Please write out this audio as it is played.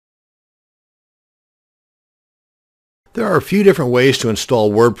There are a few different ways to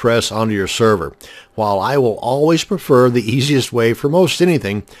install WordPress onto your server. While I will always prefer the easiest way for most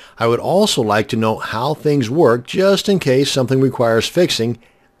anything, I would also like to know how things work just in case something requires fixing.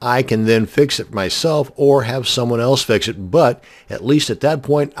 I can then fix it myself or have someone else fix it, but at least at that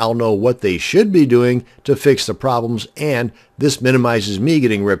point I'll know what they should be doing to fix the problems, and this minimizes me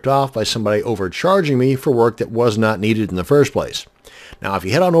getting ripped off by somebody overcharging me for work that was not needed in the first place. Now, if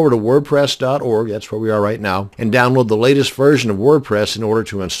you head on over to WordPress.org, that's where we are right now, and download the latest version of WordPress in order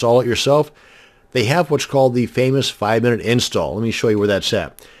to install it yourself, they have what's called the famous 5-minute install. Let me show you where that's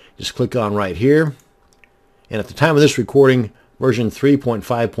at. Just click on right here, and at the time of this recording, version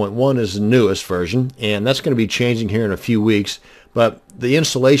 3.5.1 is the newest version, and that's going to be changing here in a few weeks, but the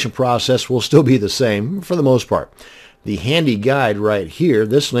installation process will still be the same for the most part. The handy guide right here,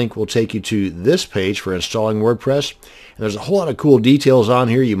 this link will take you to this page for installing WordPress. And there's a whole lot of cool details on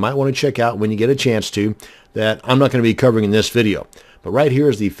here you might want to check out when you get a chance to that I'm not going to be covering in this video. But right here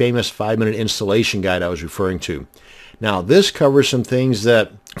is the famous 5-minute installation guide I was referring to. Now this covers some things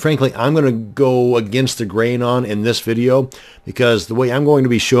that frankly I'm going to go against the grain on in this video, because the way I'm going to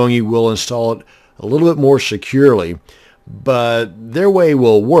be showing you will install it a little bit more securely, but their way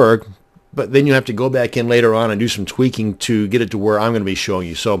will work. But then you have to go back in later on and do some tweaking to get it to where I'm going to be showing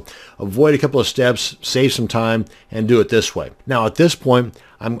you. So avoid a couple of steps, save some time, and do it this way. Now at this point,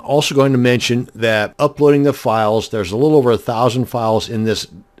 I'm also going to mention that uploading the files, there's a little over 1,000 files in this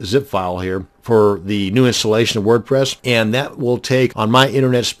zip file here for the new installation of WordPress, and that will take, on my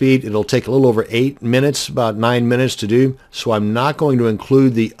internet speed, it'll take a little over 8 minutes, about 9 minutes to do. So I'm not going to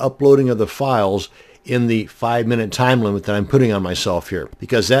include the uploading of the files in the 5-minute time limit that I'm putting on myself here,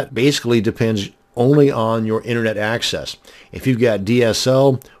 because that basically depends only on your internet access. If you've got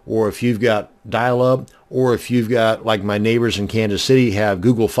DSL, or if you've got dial-up, or if you've got, like my neighbors in Kansas City have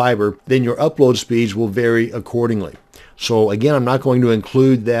Google Fiber, then your upload speeds will vary accordingly. So again, I'm not going to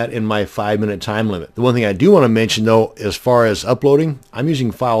include that in my 5-minute time limit. The one thing I do want to mention though, as far as uploading, I'm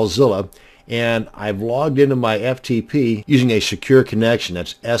using FileZilla, and I've logged into my FTP using a secure connection.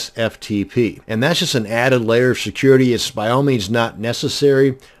 That's SFTP. And that's just an added layer of security. It's by all means not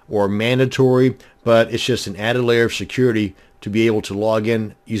necessary or mandatory, but it's just an added layer of security to be able to log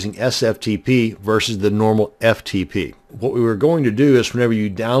in using SFTP versus the normal FTP. What we were going to do is whenever you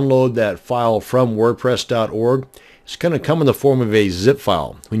download that file from WordPress.org, it's going to come in the form of a zip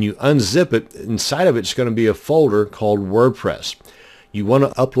file. When you unzip it, inside of it's going to be a folder called WordPress. You want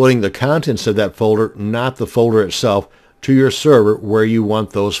to uploading the contents of that folder, not the folder itself, to your server where you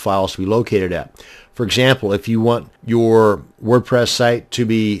want those files to be located at. For example, if you want your WordPress site to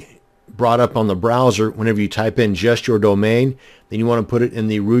be brought up on the browser whenever you type in just your domain, then you want to put it in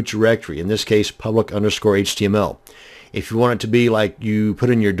the root directory, in this case public_HTML. If you want it to be like you put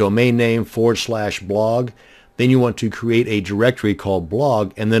in your domain name /blog, then you want to create a directory called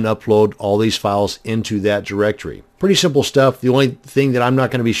blog and then upload all these files into that directory. Pretty simple stuff. The only thing that I'm not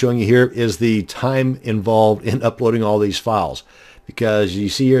going to be showing you here is the time involved in uploading all these files, because you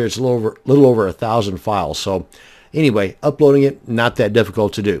see here it's a little over 1,000 files. So anyway, uploading it, not that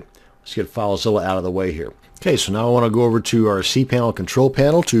difficult to do. Let's get FileZilla out of the way here. Okay, so now I want to go over to our cPanel control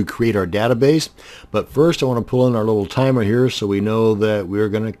panel to create our database. But first I want to pull in our little timer here so we know that we're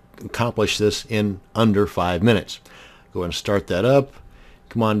going to accomplish this in under 5 minutes. Go ahead and start that up.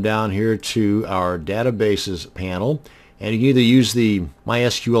 Come on down here to our databases panel, and you can either use the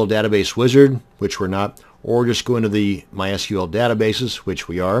MySQL database wizard, which we're not, or just go into the MySQL databases, which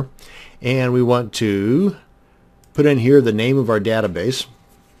we are, and we want to put in here the name of our database.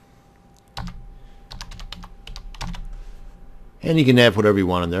 And you can have whatever you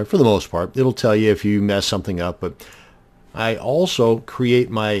want in there for the most part. It'll tell you if you mess something up, but I also create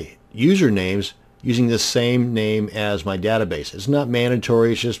my usernames using the same name as my database. It's not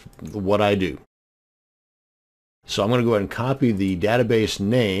mandatory, it's just what I do. So I'm going to go ahead and copy the database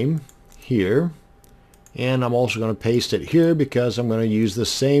name here, and I'm also going to paste it here because I'm going to use the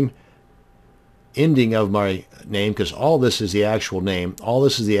same ending of my name, because all this is the actual name, all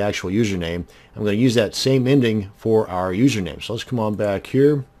this is the actual username. I'm going to use that same ending for our username. So let's come on back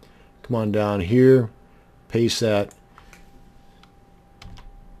here, come on down here, paste that,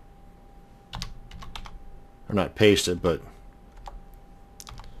 or not paste it, but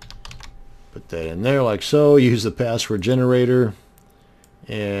put that in there like so. Use the password generator,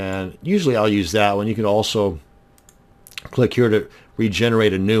 and usually I'll use that one. You can also click here to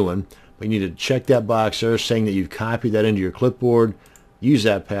regenerate a new one, but you need to check that box there saying that you've copied that into your clipboard, use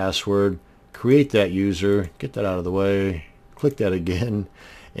that password, create that user, get that out of the way, click that again,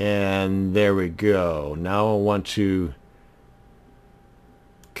 and there we go. Now I want to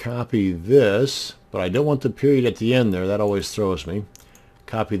copy this, but I don't want the period at the end there. That always throws me.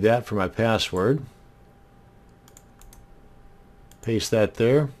 Copy that for my password. Paste that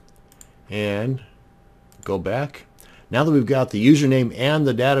there and go back. Now that we've got the username and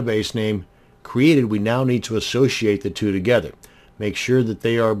the database name created, we now need to associate the two together. Make sure that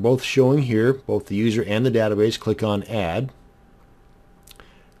they are both showing here, both the user and the database. Click on Add.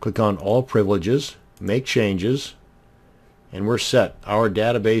 Click on All Privileges, make changes, and we're set. Our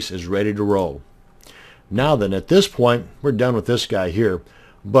database is ready to roll. Now then, at this point, we're done with this guy here,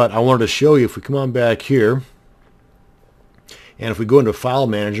 but I wanted to show you, if we come on back here, and if we go into File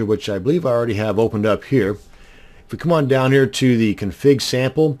Manager, which I believe I already have opened up here, if we come on down here to the config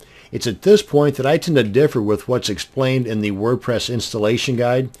sample, it's at this point that I tend to differ with what's explained in the WordPress installation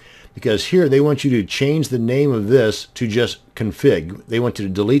guide, because here they want you to change the name of this to just config. They want you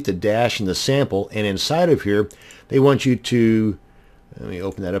to delete the dash in the sample, and inside of here they want you to, let me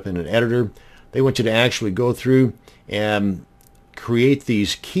open that up in an editor, they want you to actually go through and create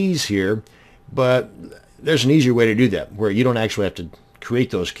these keys here, but there's an easier way to do that where you don't actually have to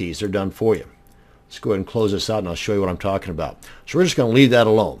create those keys. They're done for you. Let's go ahead and close this out and I'll show you what I'm talking about. So we're just going to leave that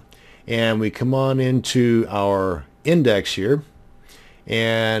alone. And we come on into our index here,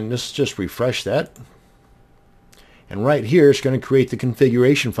 and let's just refresh that. And right here it's going to create the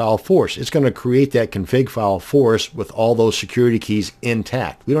configuration file for us. It's going to create that config file for us with all those security keys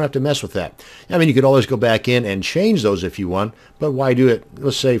intact. We don't have to mess with that. I mean, you could always go back in and change those if you want, but why do it?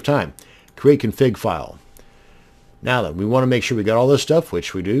 Let's save time. Create config file. Now then, we want to make sure we got all this stuff,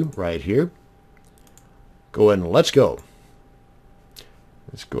 which we do right here. Go ahead and let's go.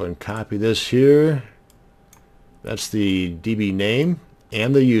 Let's go ahead and copy this here. That's the DB name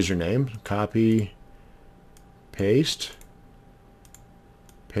and the username. Copy, paste,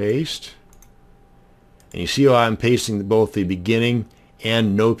 paste. And you see how I'm pasting both the beginning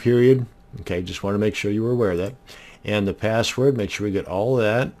and no period. Okay, just want to make sure you were aware of that. And the password, make sure we get all of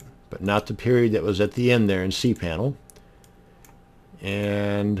that, but not the period that was at the end there in cPanel.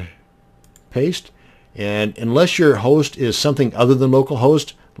 And paste. And unless your host is something other than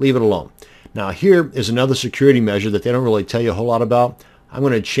localhost, leave it alone. Now here is another security measure that they don't really tell you a whole lot about. I'm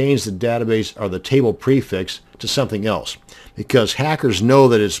going to change the database or the table prefix to something else because hackers know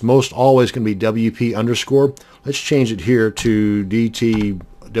that it's most always going to be WP underscore. Let's change it here to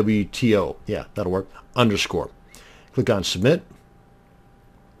DTWTO. Yeah, that'll work. Underscore. Click on Submit.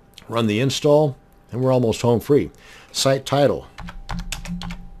 Run the install, and we're almost home free. Site title.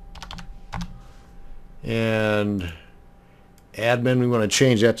 And admin, we want to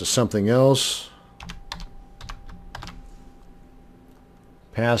change that to something else.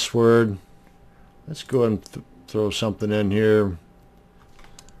 Password, let's go ahead and throw something in here.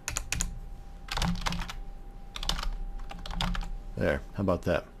 There, how about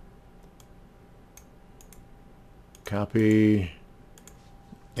that? Copy,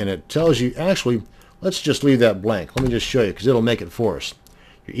 and it tells you, actually, let's just leave that blank. Let me just show you because it'll make it for us.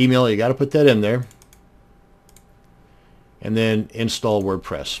 Your email, you got to put that in there. And then install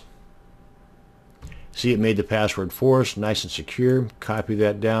WordPress. See, it made the password for us, nice and secure. Copy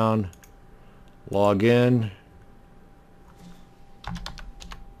that down, log in.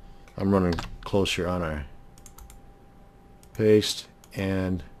 I'm running closer on our paste,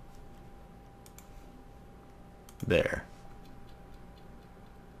 and there.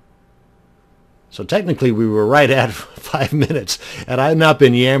 So technically we were right at 5 minutes. Had I not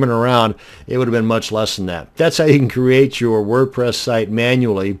been yammering around, it would have been much less than that. That's how you can create your WordPress site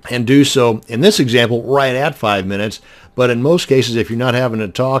manually and do so, in this example, right at 5 minutes. But in most cases, if you're not having to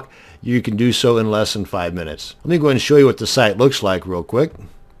talk, you can do so in less than 5 minutes. Let me go ahead and show you what the site looks like real quick.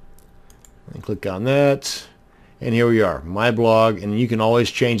 And click on that. And here we are, my blog. And you can always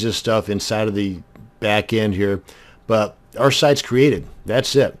change this stuff inside of the back end here. But our site's created.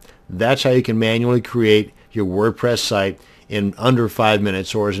 That's it. That's how you can manually create your WordPress site in under 5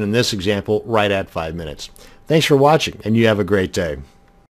 minutes, or as in this example, right at 5 minutes. Thanks for watching, and you have a great day.